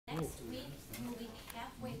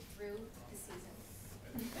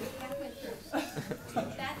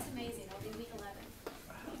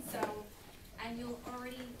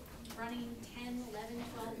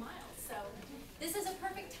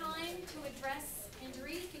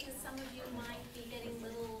some of you might be getting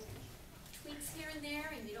little tweaks here and there,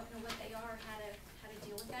 and you don't know what they are, how to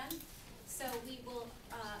deal with them. So we will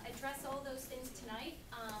address all those things tonight.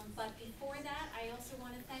 But before that, I also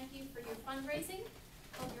want to thank you for your fundraising.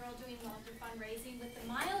 Hope you're all doing well with your fundraising. With the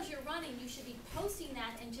miles you're running, you should be posting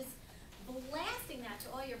that and just blasting that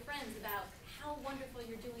to all your friends about how wonderful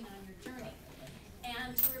you're doing on your journey.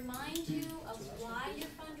 And to remind you of why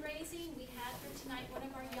you're fundraising, we have here tonight one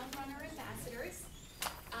of our Young Runner ambassadors.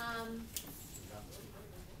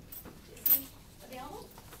 Is he available?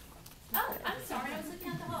 Oh, I'm sorry, I was looking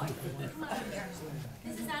at the hall. Come on over here.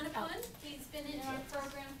 This is Anupam. He's been in our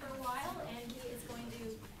program for a while, and he is going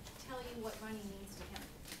to tell you what running means to him.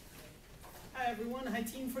 Hi everyone, hi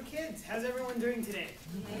Team for Kids. How's everyone doing today?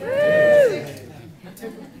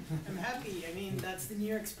 I'm happy. I mean, that's the New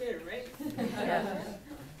York spirit, right?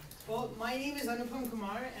 Well, my name is Anupam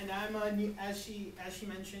Kumar, and I'm as she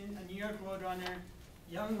mentioned, a New York Roadrunner,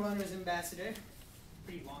 Young Runners Ambassador.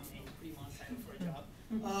 Pretty long name, pretty long title for a job.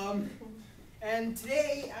 And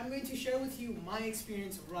today I'm going to share with you my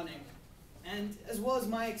experience of running, and as well as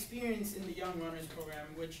my experience in the Young Runners program,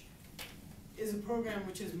 which is a program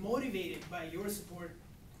which is motivated by your support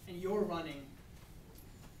and your running.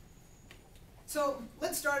 So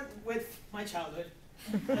let's start with my childhood.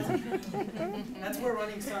 That's where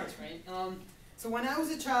running starts, right? So when I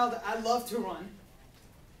was a child, I loved to run.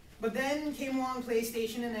 But then came along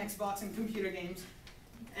PlayStation and Xbox and computer games.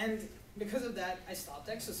 And because of that, I stopped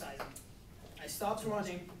exercising. I stopped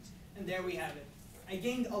running, and there we have it. I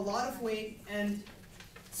gained a lot of weight, and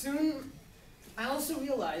soon I also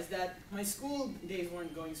realized that my school days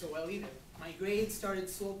weren't going so well either. My grades started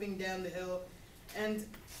sloping down the hill, and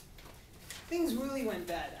things really went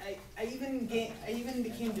bad. I even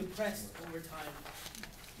became depressed over time.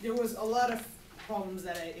 There was a lot of problems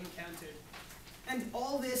that I encountered. And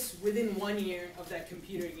all this within 1 year of that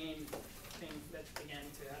computer game thing that began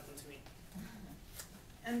to happen to me.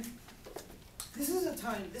 And this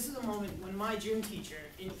is a moment when my gym teacher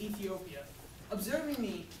in Ethiopia, observing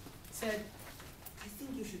me, said, "I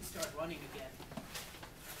think you should start running again."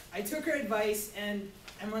 I took her advice, and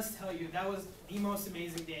I must tell you, that was the most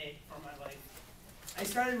amazing day for my life. I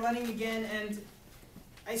started running again, and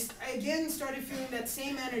I again started feeling that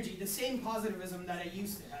same energy, the same positivism that I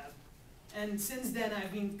used to have. And since then,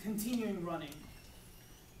 I've been continuing running.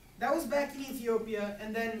 That was back in Ethiopia,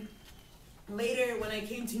 and then later, when I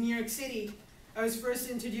came to New York City, I was first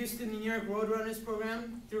introduced to the New York Roadrunners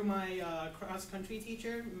program through my cross-country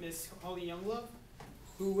teacher, Miss Holly Younglove,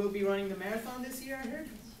 who will be running the marathon this year, I heard.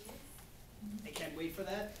 I can't wait for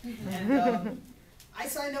that. And I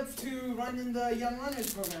signed up to run in the Young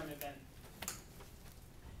Runners program event.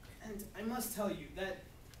 And I must tell you that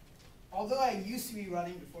although I used to be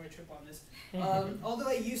running, before I trip on this, although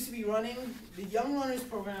I used to be running, the Young Runners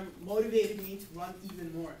program motivated me to run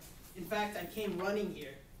even more. In fact, I came running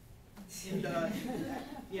here.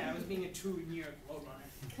 Yeah, I was being a true New York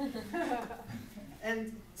Roadrunner. And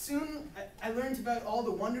soon, I learned about all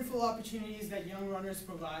the wonderful opportunities that Young Runners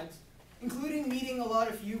provides, including meeting a lot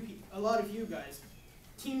of you guys.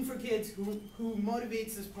 Team for Kids, who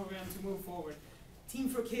motivates this program to move forward. Team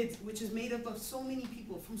for Kids, which is made up of so many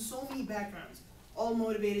people from so many backgrounds, all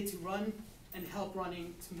motivated to run and help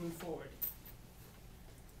running to move forward.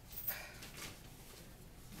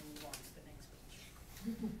 Move on to the next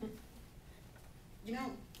page. You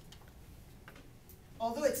know,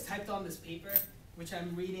 although it's typed on this paper, which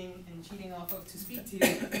I'm reading and cheating off of to speak to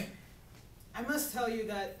you, I must tell you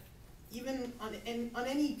that even on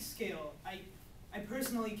any scale, I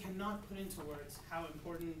personally cannot put into words how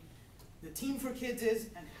important the Team for Kids is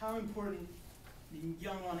and how important the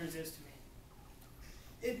Young Runners is to me.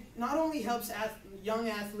 It not only helps young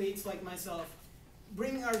athletes like myself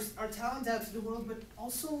bring our talent out to the world, but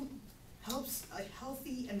also helps a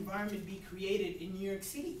healthy environment be created in New York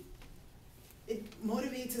City. It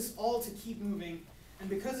motivates us all to keep moving, and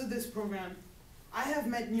because of this program, I have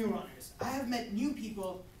met new runners. I have met new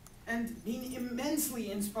people and been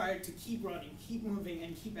immensely inspired to keep running, keep moving,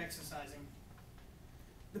 and keep exercising.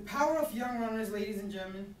 The power of Young Runners, ladies and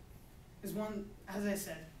gentlemen, is one, as I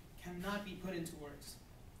said, cannot be put into words.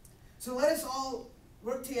 So let us all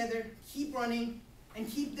work together, keep running, and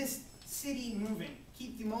keep this city moving.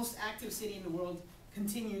 Keep the most active city in the world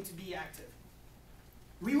continue to be active.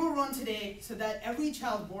 We will run today so that every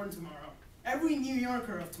child born tomorrow, every New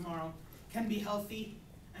Yorker of tomorrow, can be healthy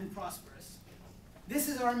and prosperous. This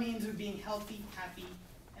is our means of being healthy, happy,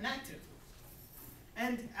 and active.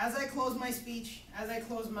 And as I close my speech, as I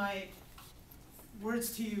close my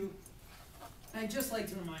words to you, I'd just like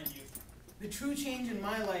to remind you, the true change in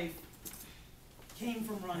my life came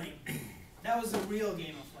from running. That was the real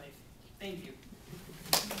game of life. Thank you.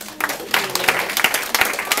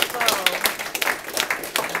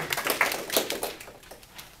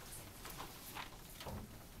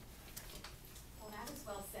 Well, that was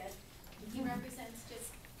well said. He represents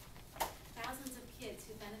just thousands of kids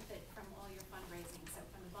who benefit from all your fundraising. So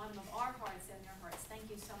from the bottom of our hearts and their hearts, thank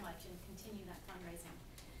you so much, and continue that fundraising.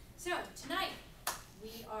 So tonight,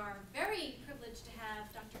 we are very privileged to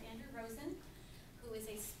have Dr. Andrew Rosen, who is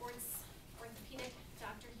a sports orthopedic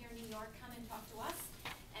doctor here in New York, come and talk to us.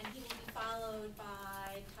 And he will be followed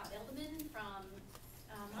by Todd Elderman from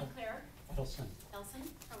Montclair. Elson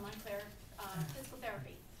From Montclair Physical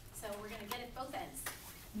Therapy. So we're going to get it both ends.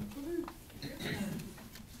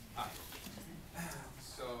 Hi.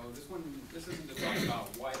 So this isn't to talk about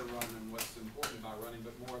why to run and what's important about running,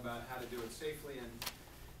 but more about how to do it safely and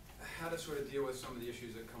how to sort of deal with some of the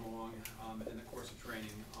issues that come along in the course of training.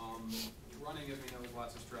 Running, as we know, has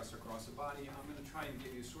lots of stress across the body. I'm going to try and give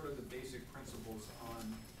you sort of the basic principles on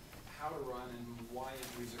how to run and why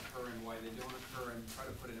injuries occur and why they don't occur, and try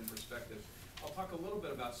to put it in perspective. I'll talk a little bit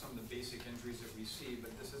about some of the basic injuries that we see, but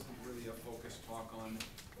this isn't really a focused talk on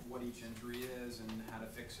what each injury is and how to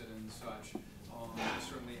fix it and such.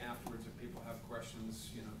 Certainly afterwards, if people have questions,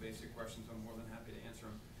 basic questions, I'm more than happy to answer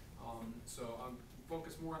them. So I'll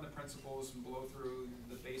focus more on the principles and blow through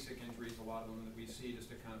the basic injuries, a lot of them that we see, just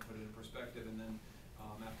to kind of put it in perspective, and then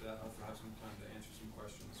after that, I'll have some time to answer some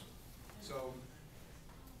questions. So,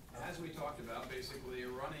 as we talked about, basically,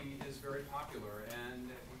 running is very popular, and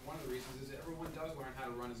one of the reasons is that everyone does learn how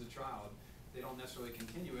to run as a child. They don't necessarily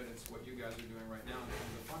continue it. It's what you guys are doing right now in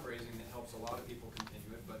terms of fundraising that helps a lot of people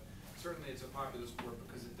continue it, but certainly it's a popular sport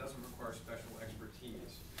because it doesn't require special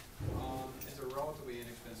expertise. It's a relatively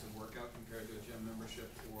inexpensive workout compared to a gym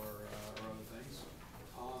membership or other things.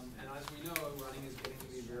 And as we know, running is getting to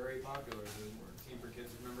be very popular. The Team for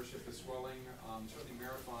Kids membership is swelling. Certainly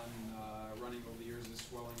marathon running over the years is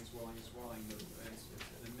swelling. It's an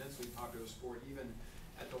immensely popular sport, even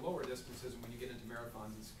at the lower distances. When you get into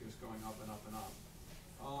marathons, it's just going up and up and up.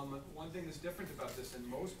 One thing that's different about this in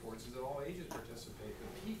most sports is that all ages participate. The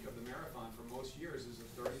peak of the marathon for most years is a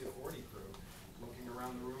 30 to 40 crew. Looking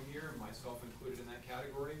around the room here, myself included in that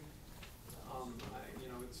category,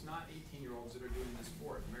 it's not 18-year-olds that are doing this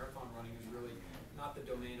sport. Marathon running is really not the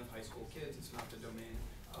domain of high school kids. It's not the domain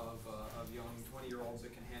of young 20-year-olds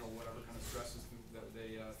that can handle whatever kind of stresses that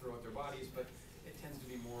they throw at their bodies, but it tends to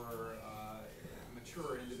be more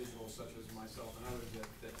mature individuals such as myself and others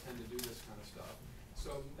that tend to do this kind of stuff.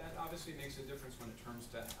 So that obviously makes a difference when it comes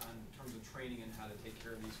to training and how to take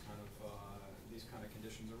care of these kind of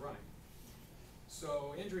conditions of running.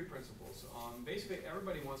 So injury principles. Basically,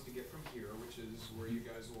 everybody wants to get from here, which is where you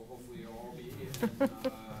guys will hopefully all be in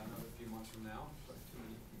another few months from now. But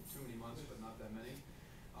too many months, but not that many.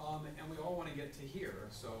 And we all want to get to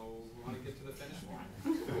here, so we want to get to the finish line.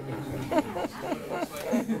 So it looks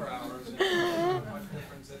like 4 hours, and not much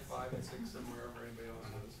difference at 5 and 6 and wherever anybody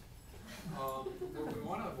else is. What we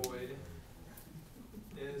want to avoid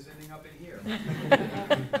is ending up in here.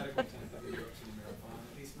 Medical tent of the New York City Marathon,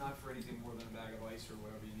 at least not for anything more than a bag of ice or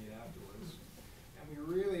whatever you need afterwards. And we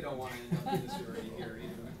really don't want to end up in this area here,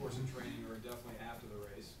 either in the course of training or definitely after the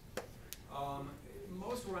race.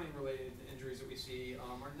 Most running-related injuries that we see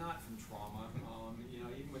are not from trauma.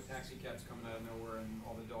 Even with taxi cabs coming out of nowhere and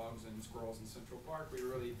all the dogs and squirrels in Central Park, we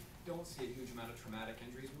really don't see a huge amount of traumatic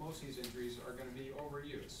injuries. Most of these injuries are going to be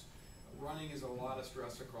overuse. Running is a lot of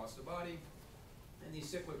stress across the body, and these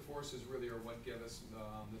cyclic forces really are what give us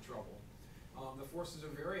the trouble. The forces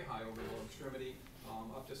are very high over the lower extremity,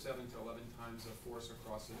 up to 7 to 11 times the force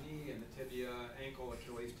across the knee and the tibia, ankle,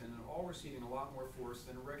 Achilles tendon, all receiving a lot more force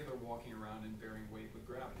than regular walking around and bearing weight with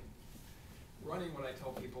gravity. Running, what I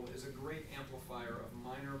tell people, is a great amplifier of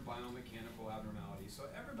minor biomechanical abnormalities. So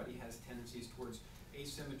everybody has tendencies towards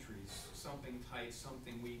asymmetries, something tight,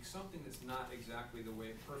 something weak, something that's not exactly the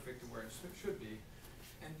way perfect and where it should be.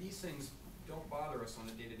 And these things don't bother us on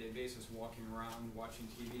a day-to-day basis, walking around, watching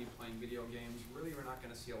TV, playing video games. Really, we're not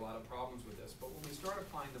going to see a lot of problems with this. But when we start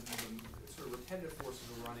applying the sort of repetitive forces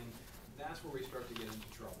of running, that's where we start to get into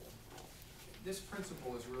trouble. This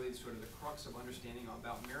principle is really sort of the crux of understanding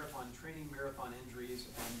about marathon training, marathon injuries,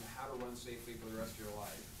 and how to run safely for the rest of your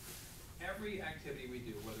life. Every activity we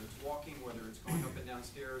do, whether it's walking, whether it's going up and down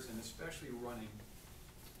stairs, and especially running,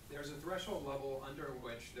 there's a threshold level under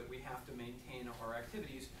which that we have to maintain our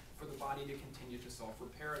activities for the body to continue to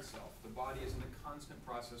self-repair itself. The body is in a constant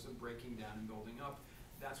process of breaking down and building up.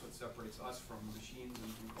 That's what separates us from machines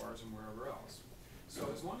and from cars and wherever else. So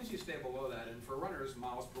as long as you stay below that, and for runners,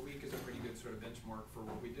 miles per week is a pretty good sort of benchmark for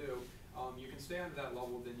what we do. You can stay under that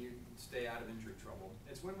level, then you stay out of injury trouble.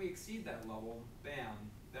 It's when we exceed that level, bam,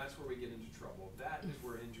 that's where we get into trouble. That is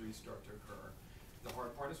where injuries start to occur. The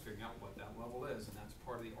hard part is figuring out what that level is, and that's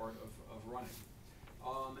part of the art of running.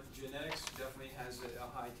 Genetics definitely has a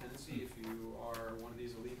high tendency. If you are one of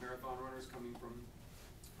these elite marathon runners coming from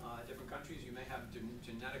different countries, you may have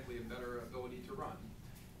genetically a better ability to run.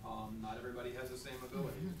 Not everybody has the same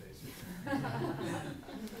abilities, basically.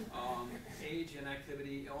 Age,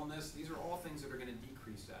 inactivity, illness, these are all things that are going to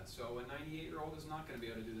decrease that. So a 98-year-old is not going to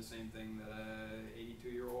be able to do the same thing that a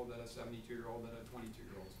 82-year-old, that a 72-year-old, that a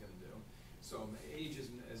 22-year-old is going to do. So age is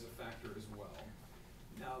a factor as well.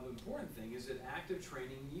 Now the important thing is that active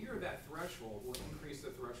training near that threshold will increase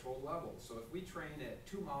the threshold level. So if we train at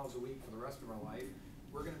 2 miles a week for the rest of our life,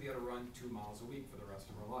 we're going to be able to run 2 miles a week for the rest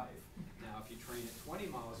of our life. Now if you train at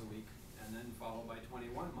 20 miles a week and then followed by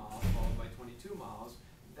 21 miles, followed by 22 miles,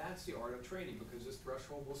 that's the art of training, because this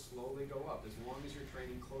threshold will slowly go up as long as you're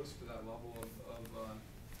training close to that level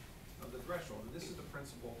of the threshold. And this is the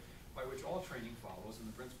principle by which all training follows, and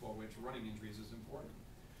the principle of which running injuries is important.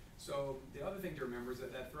 So the other thing to remember is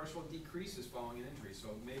that that threshold decreases following an injury.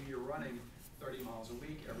 So maybe you're running 30 miles a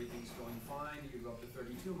week, everything's going fine, you go up to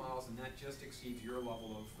 32 miles, and that just exceeds your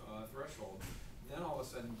level of threshold. Then all of a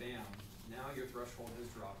sudden, bam, now your threshold has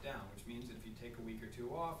dropped down, which means that if you take a week or two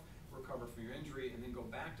off, recover from your injury, and then go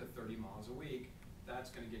back to 30 miles a week, that's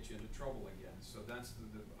going to get you into trouble again. So that's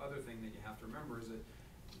the other thing that you have to remember, is that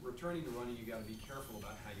returning to running, you got to be careful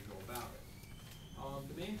about how you go about it.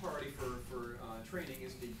 The main priority for training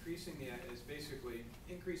is basically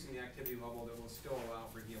increasing the activity level that will still allow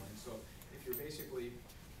for healing. So if you're basically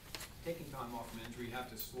taking time off from an injury, you have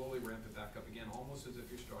to slowly ramp it back up again, almost as if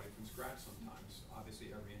you're starting from scratch sometimes.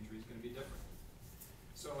 Obviously, every injury is going to be different.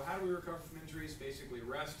 So how do we recover from injuries? Basically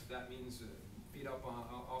rest. That means feet up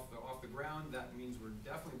off the ground. That means we're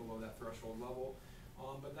definitely below that threshold level.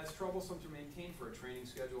 But that's troublesome to maintain for a training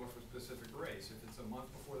schedule or for a specific race. If it's a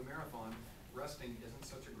month before the marathon, resting isn't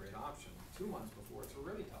such a great option. 2 months before, it's a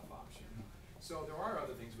really tough option. So there are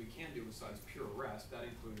other things we can do besides pure rest. That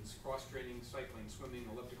includes cross-training, cycling, swimming,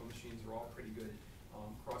 elliptical machines are all pretty good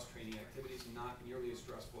cross-training activities, not nearly as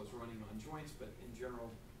stressful as running on joints, but in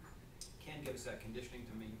general can give us that conditioning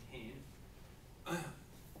to maintain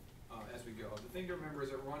as we go. The thing to remember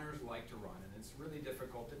is that runners like to run, and it's really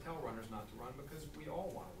difficult to tell runners not to run because we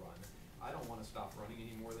all want to run. I don't want to stop running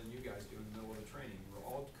any more than you guys do in the middle of the training. We're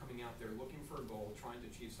all coming out there looking for a goal, trying to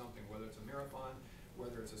achieve something, whether it's a marathon,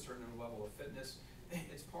 whether it's a certain level of fitness.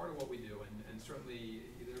 It's part of what we do, and certainly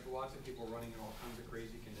there's lots of people running in all kinds of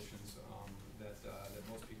crazy conditions that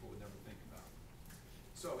most people would never think about.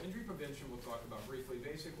 So injury prevention we'll talk about briefly.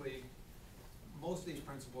 Basically, most of these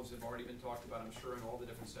principles have already been talked about, I'm sure, in all the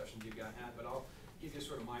different sessions you got had, but I'll give you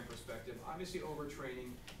sort of my perspective. Obviously,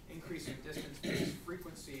 overtraining, increasing distance, pace,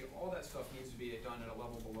 frequency, all that stuff needs to be done at a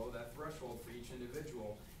level below that threshold for each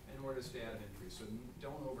individual in order to stay out of injury. So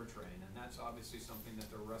don't overtrain, and that's obviously something that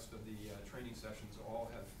the rest of the training sessions all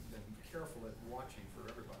have been careful at watching for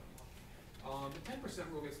everybody. The 10%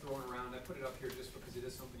 rule gets thrown around. I put it up here just because it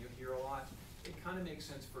is something you'll hear a lot. It kind of makes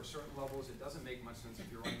sense for certain levels. It doesn't make much sense if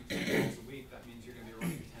you're running 10 miles a week. That means you're going to be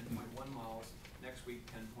running 10.1 miles. Next week,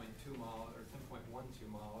 10.2 miles or 10.12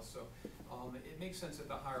 miles. So it makes sense at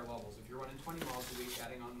the higher levels. If you're running 20 miles a week,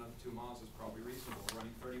 adding on another 2 miles is probably reasonable.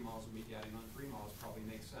 Running 30 miles a week, adding on 3 miles probably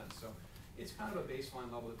makes sense. So it's kind of a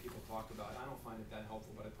baseline level that people talk about. I don't find it that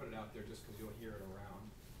helpful, but I put it out there just because you'll hear it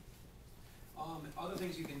around. Other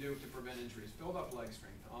things you can do to prevent injuries: build up leg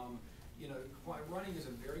strength. Running is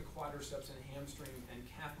a very quadriceps and hamstring and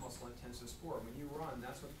calf muscle intensive sport. When you run,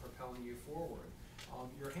 that's what's propelling you forward.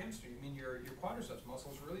 Your hamstring, your quadriceps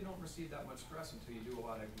muscles really don't receive that much stress until you do a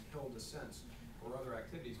lot of hill descents or other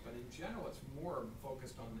activities, but in general, it's more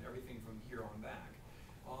focused on everything from here on back.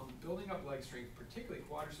 Building up leg strength, particularly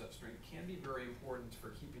quadriceps strength, can be very important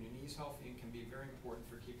for keeping your knees healthy and can be very important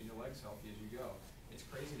for keeping your legs healthy as you go. It's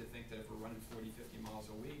crazy to think that if we're running 40, 50 miles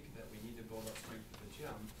a week that we need to build up strength at the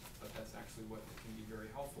gym, but that's actually what can be very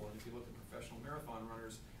helpful. And if you look at professional marathon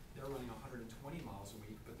runners, they're running 120 miles a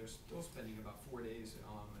week, but they're still spending about 4 days,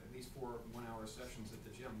 at least 4 one-hour sessions at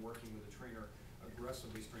the gym working with a trainer,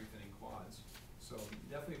 aggressively strengthening quads. So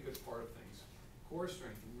definitely a good part of things. Core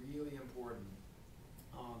strength, really important.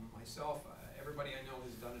 Myself, everybody I know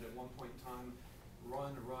has done it at one point in time.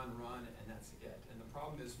 Run, and that's it. And the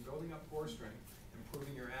problem is building up core strength,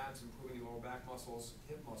 improving your abs, improving your lower back muscles,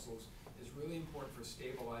 hip muscles, is really important for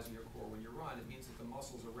stabilizing your core. When you run, it means that the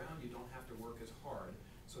muscles around you don't have to work as hard.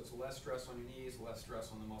 So it's less stress on your knees, less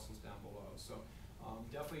stress on the muscles down below. So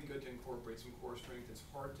Definitely good to incorporate some core strength. It's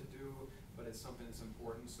hard to do, but it's something that's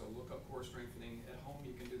important. So look up core strengthening. At home,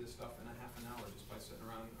 you can do this stuff in a half an hour just by sitting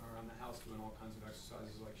around the house doing all kinds of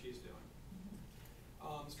exercises like she's doing.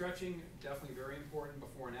 Stretching, definitely very important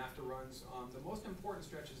before and after runs. The most important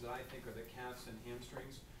stretches that I think are the calves and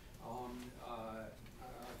hamstrings. A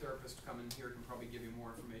therapist come in here can probably give you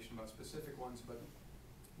more information about specific ones, but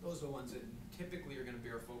those are the ones that typically are going to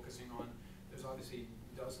bear focusing on. There's obviously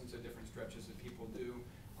dozens of different stretches that people do,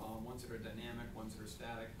 ones that are dynamic, ones that are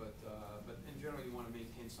static, but in general you want to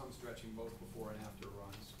maintain some stretching both before and after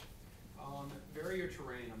runs. Vary your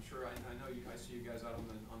terrain. I'm sure I know I see you guys out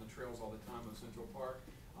on the trails all the time on Central Park.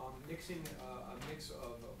 Mixing a mix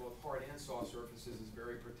of both hard and soft surfaces is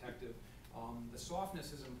very protective. The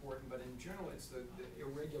softness is important, but in general it's the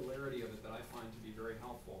irregularity of it that I find to be very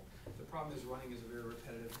helpful. The problem is running is a very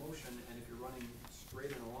repetitive motion, and if you're running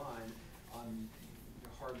straight in a line on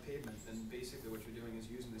hard pavement, then basically what you're doing is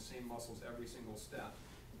using the same muscles every single step.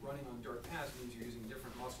 Running on dirt paths means you're using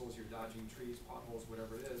different muscles, you're dodging trees, potholes,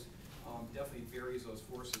 whatever it is. Definitely varies those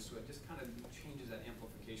forces, so it just kind of changes that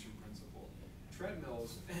amplification principle.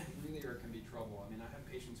 Treadmills really can be trouble. I mean, I have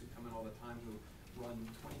patients who come in all the time who run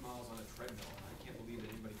 20 miles on a treadmill, and I can't believe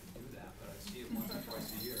that anybody can do that, but I see it once or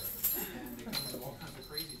twice a year. And they come in with all kinds of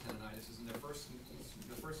crazy tendinitis, and the first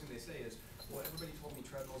thing they say is, well, everybody told me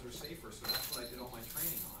treadmills are safer, so that's what I did all my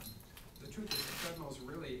training on. The truth is, the treadmills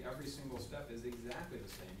really, every single step is exactly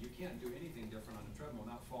the same. You can't do anything different on a treadmill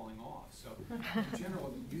without falling off. So, in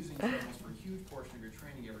general, using treadmills for a huge portion of your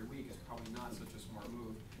training every week is probably not such a smart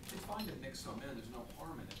move. It's fine to mix some in, there's no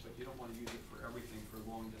harm in it, but you don't want to use it for everything for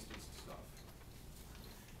long distance stuff.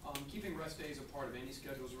 Keeping rest days a part of any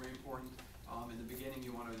schedule is very important. In the beginning,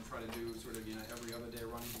 you want to try to do sort of every other day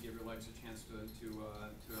running to give your legs a chance to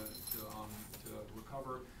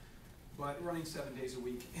recover. But running 7 days a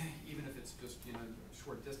week, even if it's just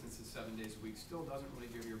short distances 7 days a week, still doesn't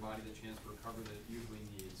really give your body the chance to recover that it usually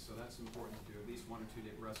needs. So that's important to do, at least 1 or 2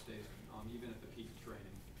 day rest days, even at the peak of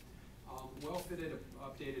training. Well-fitted,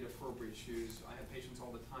 updated, appropriate shoes. I have patients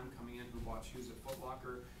all the time coming in who bought shoes at Foot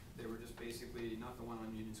Locker. They were just basically, not the one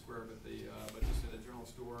on Union Square, but just at a general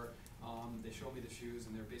store. They showed me the shoes,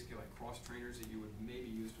 and they're basically like cross trainers that you would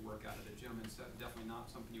maybe use to work out at a gym. It's definitely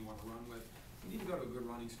not something you want to run with. You need to go to a good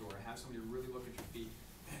running store, have somebody really look at your feet,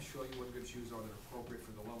 show you what good shoes are that are appropriate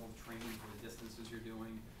for the level of training, for the distances you're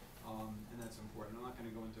doing, and that's important. I'm not going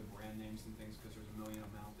to go into brand names and things because there's a million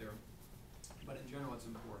of them out there, but in general it's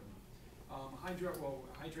important. Hydrate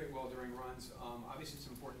well during runs. Obviously it's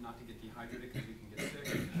important not to get dehydrated because you can get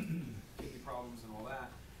sick and kidney problems and all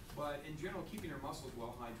that. But in general, keeping your muscles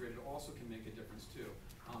well hydrated also can make a difference too.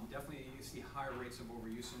 Definitely you see higher rates of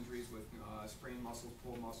overuse injuries with sprained muscles,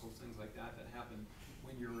 pulled muscles, things like that happen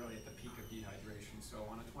when you're really at the peak of dehydration. So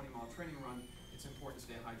on a 20-mile training run, it's important to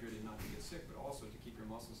stay hydrated, not to get sick, but also to keep your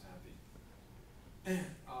muscles happy.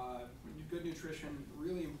 Good nutrition,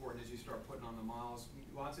 really important as you start putting on the miles.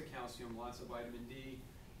 Lots of calcium, lots of vitamin D.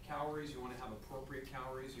 Calories, you want to have appropriate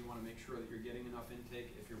calories. You want to make sure that you're getting enough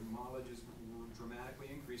intake. If your mileage is dramatically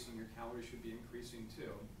increasing, your calories should be increasing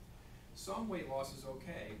too. Some weight loss is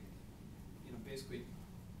okay. Basically,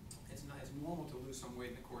 it's normal to lose some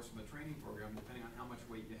weight in the course of a training program, depending on how much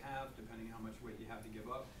weight you have, depending on how much weight you have to give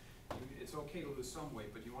up. It's okay to lose some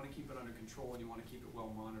weight, but you want to keep it under control and you want to keep it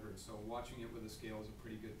well monitored. So watching it with a scale is a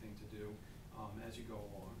pretty good thing to do as you go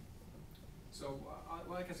along. So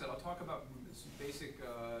like I said, I'll talk about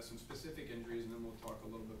some specific injuries, and then we'll talk a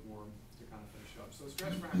little bit more to kind of finish up. So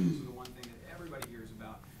stress fractures are the one thing that everybody hears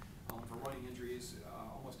about. For running injuries,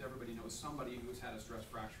 almost everybody knows somebody who's had a stress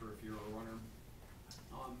fracture if you're a runner.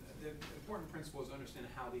 The important principle is to understand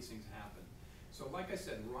how these things happen. So like I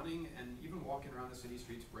said, running and even walking around the city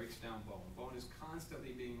streets breaks down bone. Bone is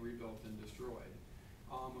constantly being rebuilt and destroyed.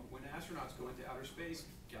 When astronauts go into outer space,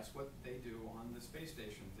 guess what they do on the space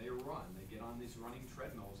station? They run. They get on these running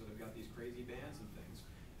treadmills that have got these crazy bands and things.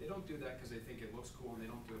 They don't do that because they think it looks cool, and they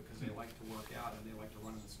don't do it because they like to work out and they like to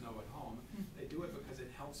run in the snow at home. They do it because it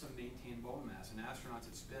helps them maintain bone mass. And astronauts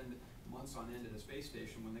that spend months on end at a space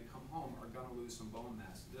station, when they come home, are going to lose some bone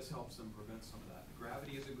mass. This helps them prevent some of that.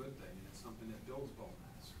 Gravity is a good thing, and it's something that builds bone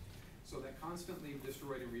mass. So that constantly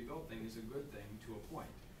destroyed and rebuilt thing is a good thing to a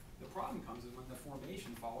point. The problem comes is when the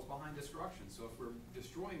formation falls behind destruction. So if we're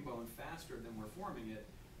destroying bone faster than we're forming it,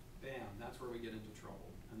 bam, that's where we get into trouble.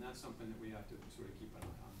 And that's something that we have to sort of keep an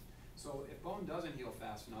eye on. So if bone doesn't heal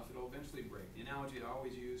fast enough, it'll eventually break. The analogy I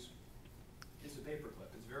always use is a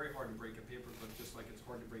paperclip. It's very hard to break a paperclip, just like it's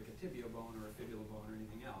hard to break a tibia bone or a fibula bone or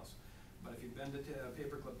anything else. But if you bend a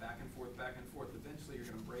paperclip back and forth, eventually you're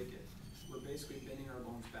going to break it. We're basically bending our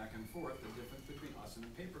bones back and forth, the difference between us and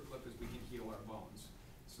the paperclip is we can heal our bones.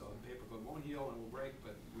 So the paperclip won't heal and will break,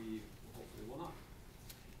 but we hopefully will not.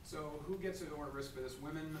 So who gets at more risk for this?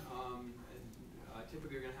 Women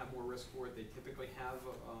typically are going to have more risk for it. They typically have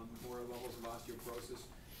more levels of osteoporosis.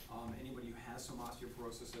 Anybody who has some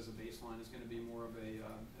osteoporosis as a baseline is going to be more of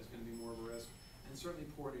a risk. And certainly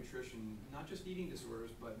poor nutrition, not just eating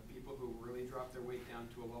disorders, but people who really drop their weight down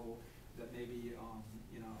to a level that may be on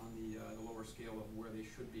the lower scale of where they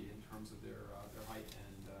should be in terms of their height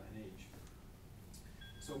and age.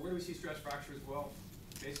 So where do we see stress fractures? Well,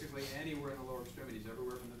 basically anywhere in the lower extremities,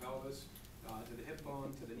 everywhere from the pelvis to the hip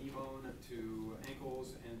bone, to the knee bone, to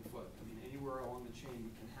ankles and foot. I mean, anywhere along the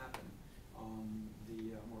chain can happen.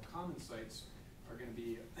 The more common sites are going to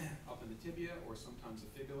be up in the tibia or sometimes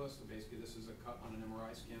the fibula. So basically this is a cut on an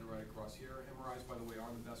MRI scan right across here. MRIs, by the way,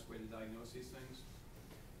 are the best way to diagnose these things.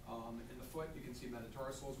 In the foot, you can see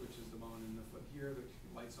metatarsals, which is the bone in the foot here that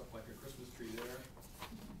lights up like a Christmas tree there.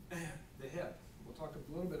 The hip. We'll talk a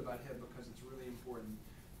little bit about hip because it's really important.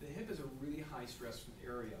 The hip is a really high stress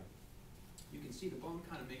area. You can see the bone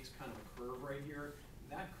kind of makes kind of a curve right here.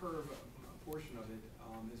 That curve portion of it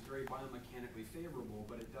is very biomechanically favorable,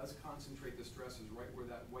 but it does concentrate the stresses right where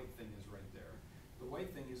that white thing is right there. The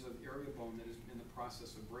white thing is an area bone that is in the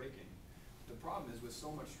process of breaking. The problem is with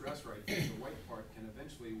so much stress right here, the white part can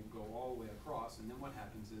eventually go all the way across, and then what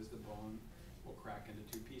happens is the bone will crack into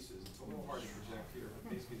two pieces. It's a little hard to project here,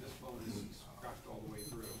 but basically this bone is cracked all the way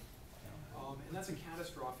through. And that's a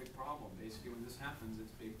catastrophic problem. Basically when this happens,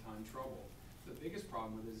 it's big time trouble. The biggest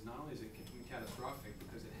problem with it is not only is it catastrophic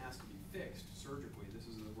because it has to be fixed surgically. This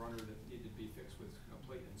is a runner that needed to be fixed with a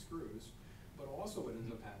plate and screws. But also what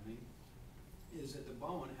ends up happening is that the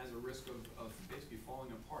bone has a risk of basically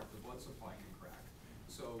falling apart. The blood supply can crack.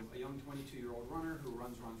 So a young 22-year-old runner who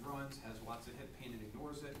runs, has lots of hip pain and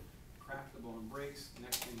ignores it, crack, the bone breaks.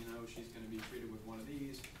 Next thing you know, she's going to be treated with one of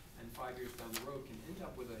these, and 5 years down the road can end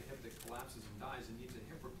up with a hip that collapses and dies and needs a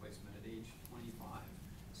hip replacement at age 25.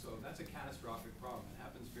 So that's a catastrophic problem. It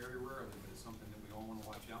happens very rarely, but it's something that we all want to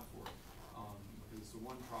watch out for because it's the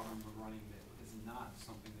one problem with running that is not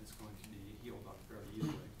something that's going to be healed up fairly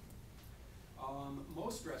easily.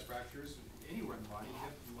 Most stress fractures, anywhere in the body,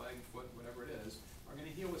 hip, leg, foot, whatever it is, are going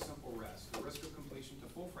to heal with simple rest. The risk of completion to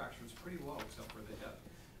full fracture is pretty low except for the hip.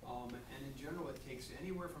 And in general, it takes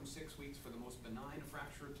anywhere from 6 weeks for the most benign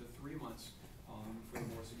fracture to 3 months for the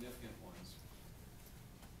more significant ones.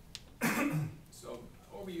 So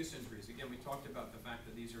overuse injuries. Again, we talked about the fact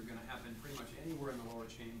that these are going to happen pretty much anywhere in the lower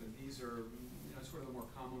chain, but these are sort of the more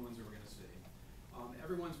common ones that we're going to see.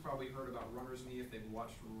 Everyone's probably heard about runner's knee if they've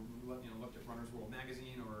looked at Runner's World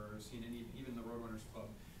magazine or seen even the Roadrunners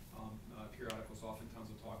Club periodicals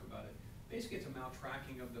oftentimes will talk about it. Basically, it's a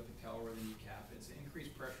maltracking of the patella or the kneecap. It's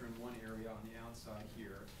increased pressure in one area on the outside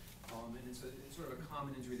here. And it's sort of a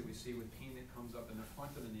common injury that we see with pain that comes up in the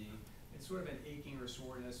front of the knee. It's sort of an aching or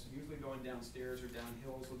soreness. Usually going downstairs or down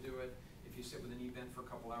hills will do it. If you sit with a knee bent for a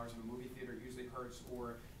couple hours in a movie theater, it usually hurts.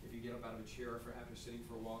 Or if you get up out of a chair after sitting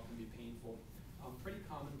for a while, it can be painful. Pretty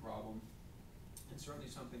common problem, and certainly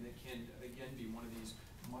something that can, again, be one of these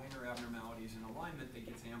minor abnormalities in alignment that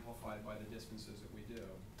gets amplified by the distances that we do.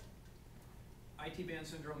 IT band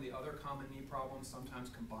syndrome, the other common knee problem,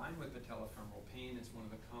 sometimes combined with patellofemoral pain. It's one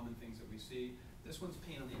of the common things that we see. This one's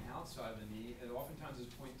pain on the outside of the knee. It oftentimes is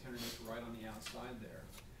point tenderness right on the outside there.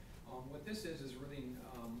 What this is really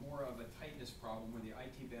more of a tightness problem where the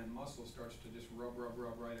IT band muscle starts to just rub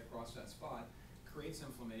right across that spot, creates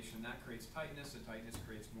inflammation, that creates tightness, the tightness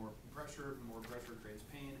creates more pressure creates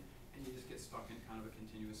pain, and you just get stuck in kind of a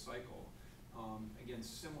continuous cycle. Again,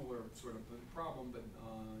 similar sort of problem, but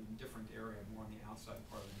different area, more on the outside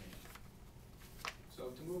part of the knee.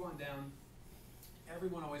 So to move on down,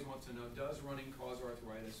 everyone always wants to know, does running cause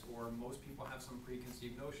arthritis? Or most people have some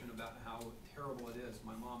preconceived notion about how terrible it is.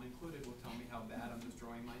 My mom included will tell me how bad I'm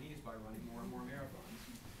destroying my knees by running more and more marathons.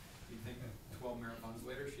 You'd think 12 marathons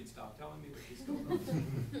later she'd stop telling me, but she still does.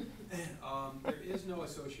 There is no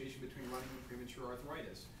association between running and premature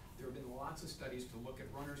arthritis. There have been lots of studies to look at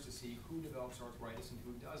runners to see who develops arthritis and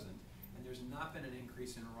who doesn't. And there's not been an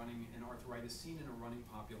increase in arthritis seen in a running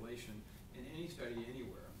population in any study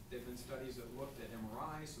anywhere. There have been studies that looked at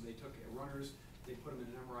MRI, so they took runners, they put them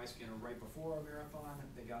in an MRI scanner right before a marathon,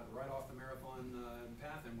 they got right off the marathon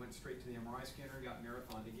path and went straight to the MRI scanner, got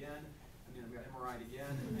marathoned again, and then we got MRI'd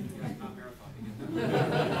again, and then we got not marathoned again.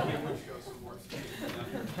 We would show some more speed down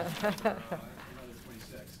here another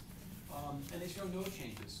 26. And they show no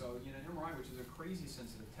changes. So, an MRI, which is a crazy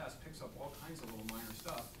sensitive test, picks up all kinds of little minor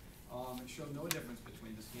stuff. It showed no difference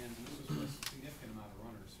between the scans, and this was for a significant amount of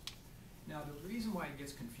runners. Now, the reason why it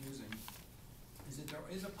gets confusing is is that there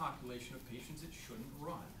is a population of patients that shouldn't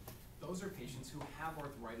run. Those are patients who have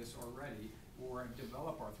arthritis already or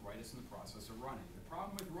develop arthritis in the process of running. The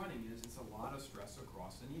problem with running is it's a lot of stress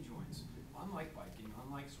across the knee joints. Unlike biking,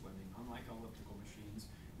 unlike swimming, unlike elliptical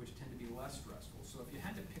machines, which tend to be less stressful. So if you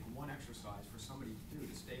had to pick one exercise for somebody to do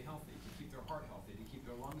to stay healthy, to keep their heart healthy, to keep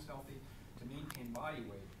their lungs healthy, to maintain body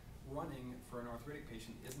weight, running for an arthritic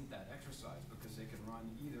patient isn't that exercise, because they can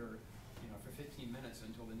run either for 15 minutes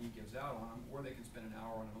until the knee gives out on them, or they can spend an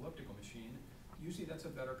hour on an elliptical machine. Usually that's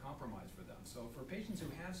a better compromise for them. So for patients who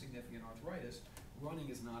have significant arthritis, running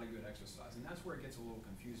is not a good exercise. And that's where it gets a little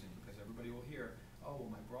confusing, because everybody will hear, oh, well,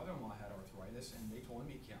 my brother-in-law had arthritis and they told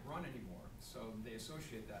him he can't run anymore. So they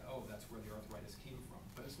associate that, oh, that's where the arthritis came from.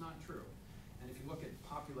 But it's not true. And if you look at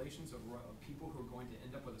populations of people who are going to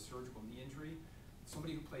end up with a surgical knee injury,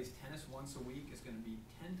 somebody who plays tennis once a week is going to be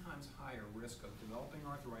 10 times higher risk of developing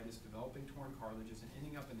arthritis, developing torn cartilages, and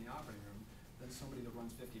ending up in the operating room than somebody that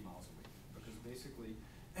runs 50 miles a week. Because basically,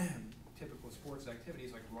 typical sports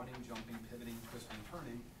activities like running, jumping, pivoting, twisting,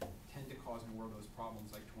 turning tend to cause more of those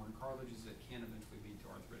problems like torn cartilages that can eventually lead to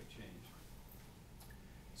arthritic change.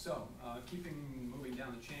 So, moving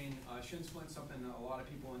down the chain, shin splint, something that a lot of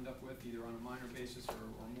people end up with either on a minor basis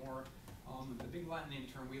or more. The big Latin name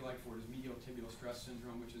term we like for it is medial tibial stress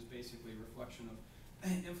syndrome, which is basically a reflection of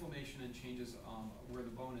inflammation and changes where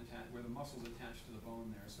the muscles attached to the bone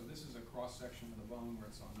there. So this is a cross section of the bone where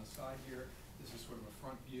it's on the side here. This is sort of a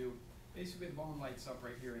front view. Basically, the bone lights up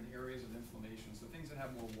right here in areas of inflammation. So things that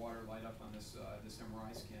have more water light up on this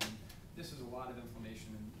MRI scan. This is a lot of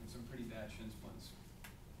inflammation and some pretty bad shin splints.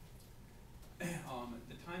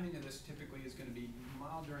 The timing of this typically is going to be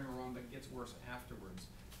mild during a run, but gets worse afterwards.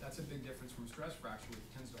 That's a big difference from stress fracture, which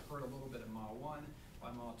tends to hurt a little bit at mile 1. By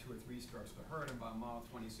mile 2 or 3 starts to hurt, and by mile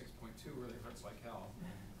 26.2 really hurts like hell.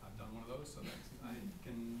 I've done one of those, so I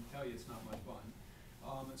can tell you it's not much fun.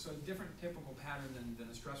 So a different typical pattern than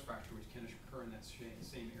a stress fracture, which can occur in that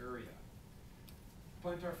same area.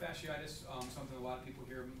 Plantar fasciitis, something a lot of people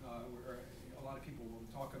hear, a lot of people will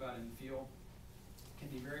talk about and feel. Can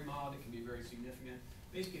be very mild, it can be very significant.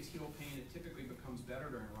 Basically, it's heel pain. It typically becomes better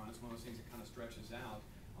during a run. It's one of those things that kind of stretches out.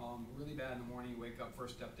 Really bad in the morning, you wake up,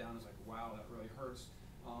 first step down, it's like, wow, that really hurts.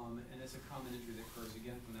 And it's a common injury that occurs,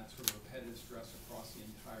 again, from that sort of repetitive stress across the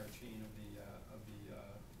entire chain of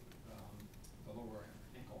the lower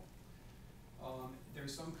ankle.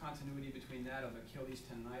 There's some continuity between that of Achilles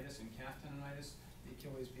tendonitis and calf tendonitis, the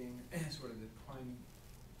Achilles being sort of the prime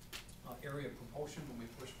area of propulsion. When we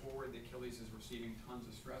push forward, the Achilles is receiving tons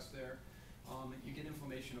of stress there. You get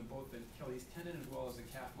inflammation of both the Achilles tendon as well as the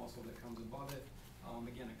calf muscle that comes above it.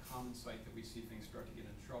 Again, a common site that we see things start to get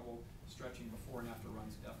in trouble. Stretching before and after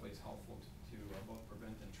runs definitely is helpful to both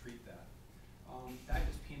prevent and treat that.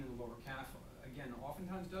 Diabetes pain in the lower calf, again,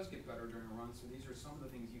 oftentimes does get better during a run, so these are some of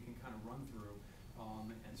the things you can kind of run through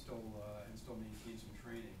and still maintain some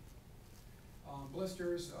training.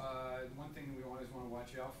 Blisters, one thing we always want to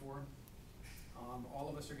watch out for. All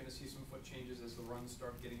of us are going to see some foot changes as the runs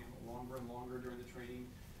start getting longer and longer during the training.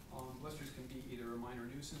 Blisters can be either a minor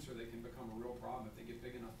nuisance or they can become a real problem. If they get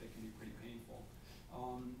big enough, they can be pretty painful.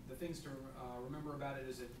 The things to remember about it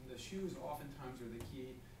is that the shoes oftentimes are the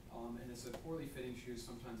key, and it's the poorly fitting shoes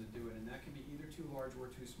sometimes that do it, and that can be either too large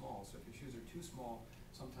or too small. So if your shoes are too small,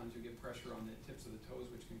 sometimes you get pressure on the tips of the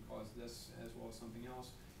toes, which can cause this as well as something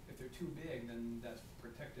else. If they're too big, then that's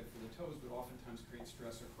protective for the toes, but oftentimes creates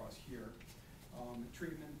stress across here.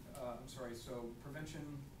 So prevention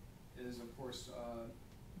is, of course,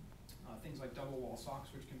 things like double wall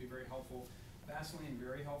socks, which can be very helpful. Vaseline,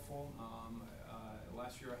 very helpful.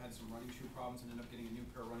 Last year I had some running shoe problems and ended up getting a new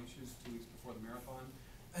pair of running shoes 2 weeks before the marathon.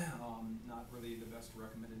 Not really the best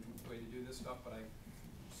recommended way to do this stuff, but I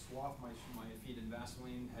swathed my feet in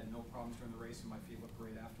Vaseline, had no problems during the race, and my feet looked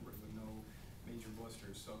great afterwards with no major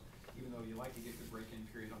blisters. So even though you like to get the break-in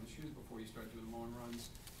period on the shoes before you start doing long runs,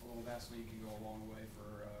 a little Vaseline can go a long way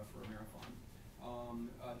for a marathon.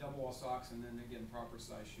 Double wall socks, and then again, proper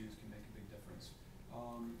size shoes can make a big difference.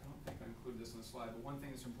 I don't think I included this on the slide, but one thing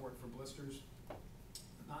that's important for blisters,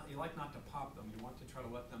 you like not to pop them. You want to try to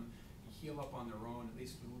let them heal up on their own, at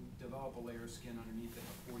least develop a layer of skin underneath it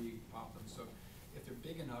before you pop them. So if they're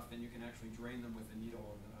big enough, then you can actually drain them with a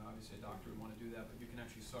needle. Obviously a doctor would want to do that, but you can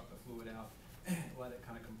actually suck the fluid out, let it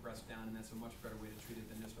kind of compress down, and that's a much better way to treat it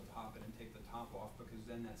than just to pop it and take the top off, because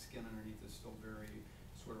then that skin underneath is still very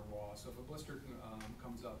sort of raw. So if a blister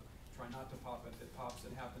comes up, try not to pop it. If it pops,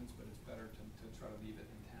 it happens, but it's better to try to leave it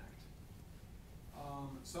intact.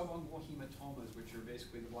 Subungual hematomas, which are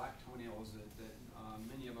basically the black toenails that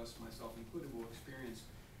many of us, myself included, will experience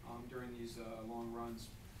during these long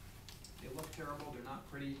runs. They look terrible, they're not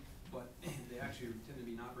pretty, but they actually tend to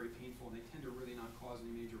be not very painful, and they tend to really not cause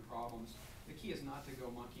any major problems. The key is not to go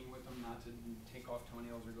monkeying with them, not to take off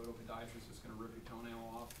toenails or go to a podiatrist that's going to rip your toenail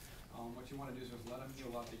off. What you want to do is just let them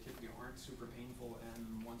heal up. They typically aren't super painful, and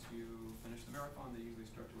once you finish the marathon, they usually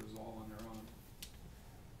start to resolve on their own.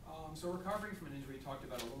 So recovering from an injury, talked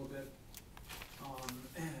about a little bit.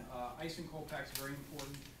 Ice and cold packs, very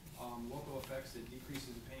important. Local effects, it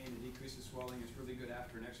decreases pain, it decreases swelling. It's really good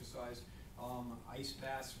after an exercise. Ice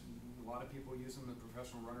baths, a lot of people use them, the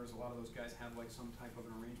professional runners. A lot of those guys have like some type of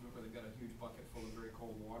an arrangement where they've got a huge bucket full of very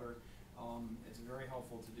cold water. It's very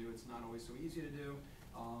helpful to do. It's not always so easy to do.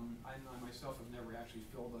 I myself have never actually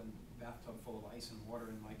filled a bathtub full of ice and water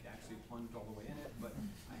and like actually plunged all the way in it, but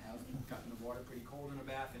I have gotten the water pretty cold in a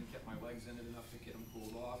bath and kept my legs in it enough to get them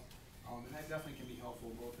cooled off. And that definitely can be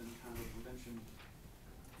helpful both in kind of prevention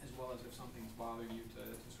as well as if something's bothering you to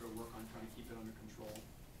sort of work on trying to keep it under control.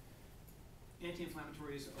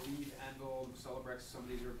 Anti-inflammatories, Aleve, Advil, Celebrex, some of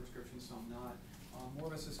these are prescriptions, some not.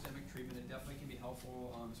 More of a systemic treatment, it definitely can be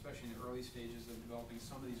helpful, especially in the early stages of developing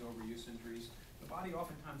some of these overuse injuries. The body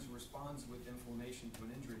oftentimes responds with inflammation to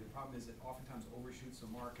an injury. The problem is it oftentimes overshoots the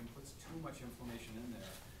mark and puts too much inflammation in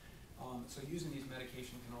there. So using these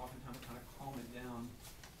medications can oftentimes kind of calm it down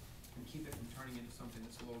and keep it from turning into something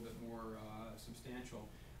that's a little bit more substantial.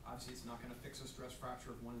 Obviously, it's not going to fix a stress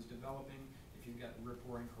fracture if one is developing. If you've got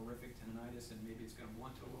rip-roaring horrific tendonitis, and maybe it's going to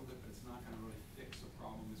blunt it a little bit, but it's not going to really fix the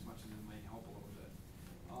problem as much as it might help a little bit.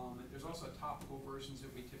 There's also topical versions that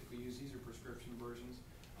we typically use. These are prescription versions.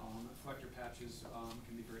 Flector patches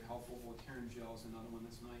can be very helpful. Voltaren gel is another one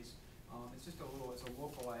that's nice. It's just it's a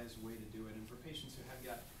localized way to do it. And for patients who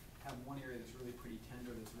have one area that's really pretty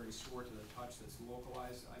tender, that's very sore to the touch, that's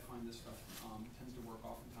localized, I find this stuff tends to work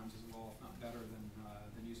oftentimes as well, if not better, than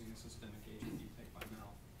using a systemic agent you take by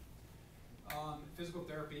mouth. Physical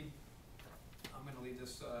therapy, I'm going to leave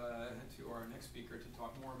this to our next speaker to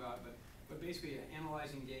talk more about, but basically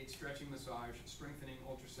analyzing gait, stretching, massage, strengthening,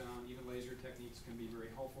 ultrasound, even laser techniques can be very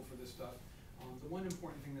helpful for this stuff. The one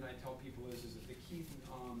important thing that I tell people is that the key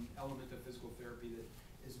element of physical therapy that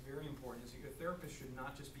is very important is that your therapist should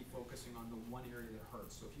not just be focusing on the one area that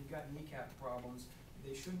hurts. So if you've got kneecap problems,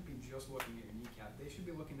 they shouldn't be just looking at your kneecap. They should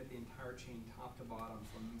be looking at the entire chain top to bottom,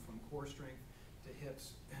 from core strength to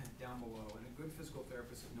hips down below. And a good physical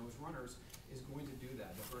therapist that knows runners is going to do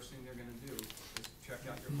that. The first thing they're going to do is check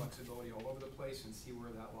out your flexibility all over the place and see where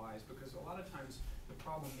that lies. Because a lot of times the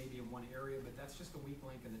problem may be in one area, but that's just a weak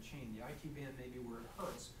link in the chain. The IT band may be where it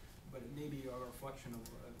hurts, but it may be a reflection of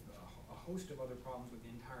a host of other problems with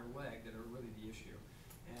the entire leg that are really the issue.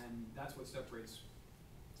 And that's what separates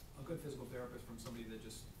a good physical therapist from somebody that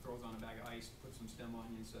just throws on a bag of ice, puts some stem on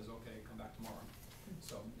you and says, okay, come back tomorrow.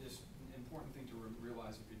 So it's an important thing to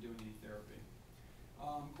realize if you're doing any therapy.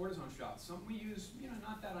 Cortisone shots, something we use,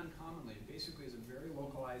 not that uncommonly. It basically is a very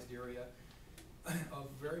localized area of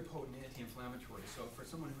very potent anti-inflammatory. So for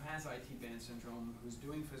someone who has IT band syndrome, who's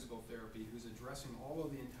doing physical therapy, who's addressing all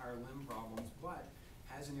of the entire limb problems, but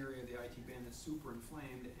has an area of the IT band that's super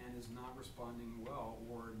inflamed and is not responding well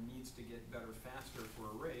or needs to get better faster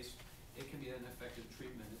for a race, it can be an effective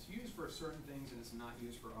treatment. It's used for certain things and it's not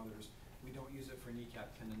used for others. We don't use it for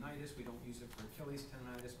kneecap tendonitis. We don't use it for Achilles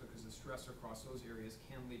tendonitis because the stress across those areas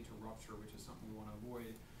can lead to rupture, which is something we want to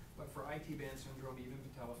avoid. But for IT band syndrome, even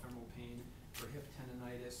patellofemoral pain, for hip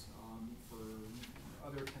tendonitis, for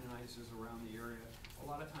other tendinitises around the area, a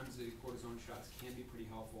lot of times the cortisone shots can be pretty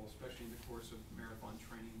helpful, especially in the course of marathon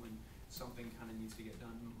training when something kind of needs to get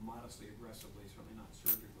done modestly aggressively, certainly not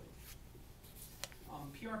surgically.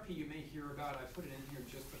 PRP you may hear about. I put it in here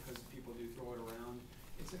just because people do throw it around.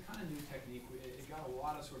 It's a kind of new technique. It got a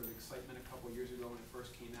lot of sort of excitement a couple of years ago when it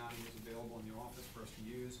first came out and was available in the office for us to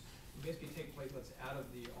use. We basically take platelets out of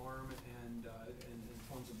the arm and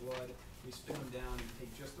forms of blood. We spin them down and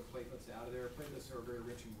take just the platelets out of there. Platelets are very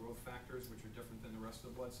rich in growth factors, which are different than the rest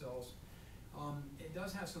of the blood cells. It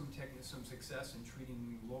does have some success in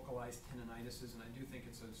treating localized tendinitises, and I do think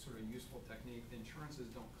it's a sort of useful technique. The insurances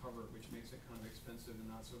don't cover it, which makes it kind of expensive and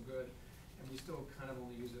not so good. And we still kind of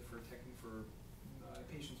only use it for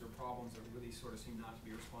patients or problems that really sort of seem not to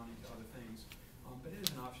be responding to other things. But it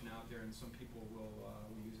is an option out there, and some people will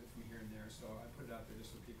use it from here and there. So I put it out there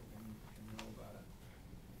just so people can know about it.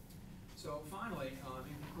 So finally,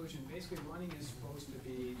 in conclusion, basically running is supposed to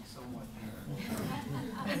be somewhat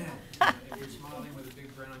if you're smiling with a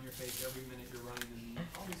big grin on your face every minute you're running, then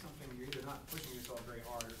probably something you're either not pushing yourself very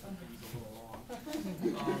hard or something's a little wrong.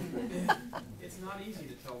 It's not easy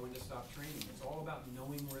to tell when to stop training. It's all about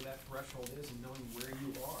knowing where that threshold is and knowing where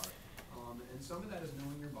you are. And some of that is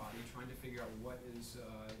knowing your body, trying to figure out what is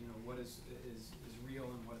real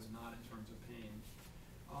and what is not in terms of pain.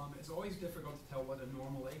 It's always difficult to tell what a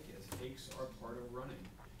normal ache is. Aches are part of running.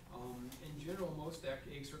 In general, most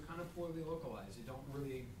aches are kind of poorly localized. You don't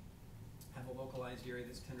really have a localized area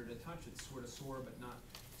that's tender to touch. It's sort of sore, but not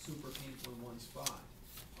super painful in one spot.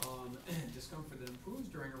 Discomfort that improves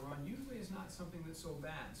during a run usually is not something that's so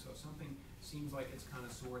bad. So if something seems like it's kind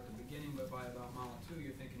of sore at the beginning, but by about mile 2,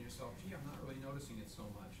 you're thinking to yourself, gee, I'm not really noticing it so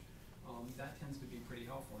much. That tends to be pretty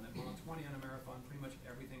helpful. And at mile 20 on a marathon, pretty much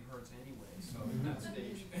everything hurts anyway. So at that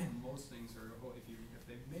stage, most things are, if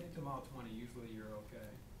they've made it to mile 20, usually you're okay.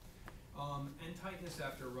 And tightness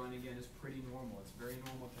after a run, again, is pretty normal. It's very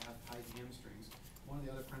normal to have tight hamstrings. One of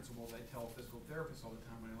the other principles I tell physical therapists all the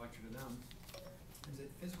time when I lecture to them is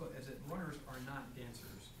that runners are not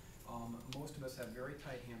dancers. Most of us have very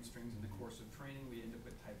tight hamstrings in the course of training. We end up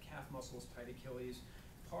with tight calf muscles, tight Achilles.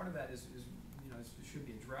 Part of that is should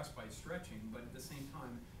be addressed by stretching, but at the same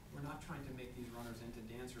time, we're not trying to make these runners into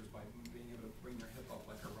dancers by being able to bring their hip up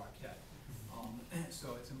like a rocket.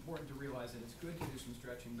 So it's important to realize that it's good to do some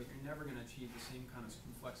stretching, but you're never going to achieve the same kind of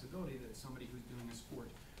flexibility that somebody who's doing a sport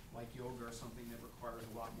like yoga or something that requires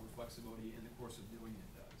a lot more flexibility in the course of doing it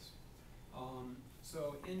does.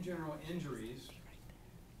 So in general, injuries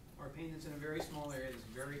are pain that's in a very small area that's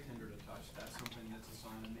very tender to touch. That's something that's a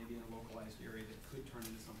sign of maybe in a localized area that could turn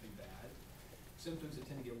into something bad. Symptoms that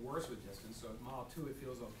tend to get worse with distance. So at mile 2 it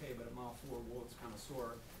feels okay, but at mile 4, well, it's kind of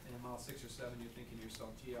sore. And at mile 6 or 7, you're thinking to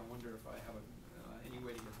yourself, gee, I wonder if I have any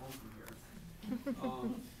way to get home from here.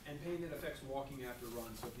 And pain that affects walking after run.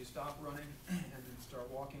 So if you stop running and then start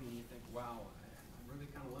walking and you think, wow, I'm really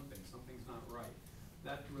kind of limping, something's not right.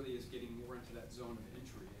 That really is getting more into that zone of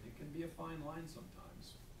injury, and it can be a fine line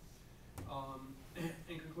sometimes.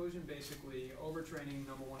 In conclusion, basically, overtraining,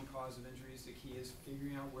 #1 cause of injuries. The key is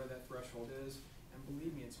figuring out where that threshold is. And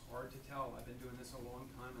believe me, it's hard to tell. I've been doing this a long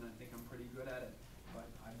time, and I think I'm pretty good at it. But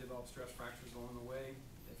I've developed stress fractures along the way.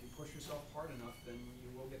 If you push yourself hard enough, then you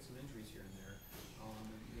will get some injuries here and there.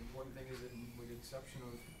 The important thing is that with the exception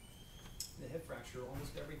of the hip fracture,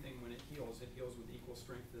 almost everything, when it heals with equal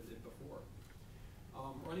strength as it did before.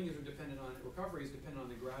 Running is dependent on, recovery is dependent on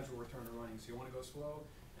the gradual return to running. So you want to go slow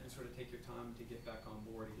and sort of take your time to get back on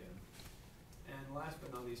board again. And last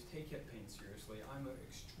but not least, take hip pain seriously. I'm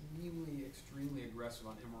extremely aggressive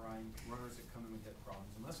on MRI runners that come in with hip problems.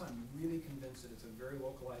 Unless I'm really convinced that it's a very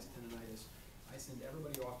localized tendonitis, I send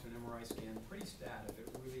everybody off to an MRI scan pretty stat if it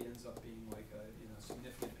really ends up being like a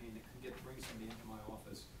significant pain that could bring somebody into my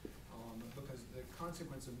office. Because the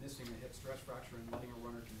consequence of missing a hip stress fracture and letting a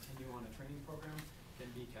runner continue on a training program can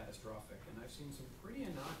be catastrophic. And I've seen some pretty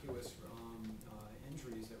innocuous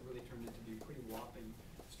injuries that really turned into be pretty whopping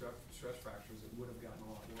stress fractures that would have gotten a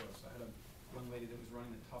lot worse. I had a young lady that was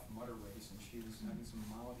running a tough mutter race, and she was having some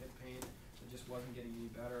mild hip pain that just wasn't getting any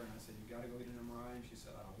better. And I said, "You got to go get an MRI." And she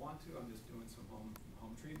said, "I don't want to. I'm just doing some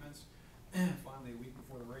home treatments." Finally, a week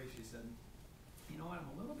before the race, she said, "You know what? I'm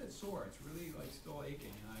a little bit sore. It's really like still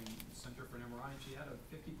aching." And I sent her for an MRI, and she had a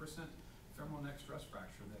 50% femoral neck stress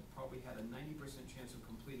fracture that probably had a 90% chance of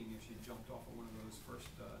completing if she jumped off of one of those first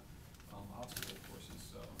obstacle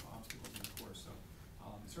courses, obstacles in the course. So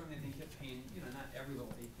certainly I think hip pain, not every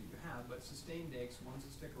little ache that you have, but sustained aches, ones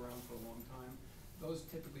that stick around for a long time, those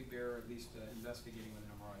typically bear at least investigating with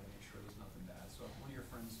an MRI to make sure there's nothing bad. So if one of your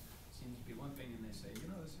friends seems to be limping and they say,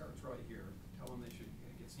 this hurts right here, tell them they should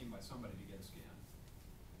get seen by somebody to get a scan.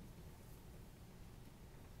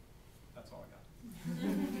 That's all I got.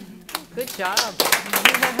 Good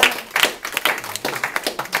job.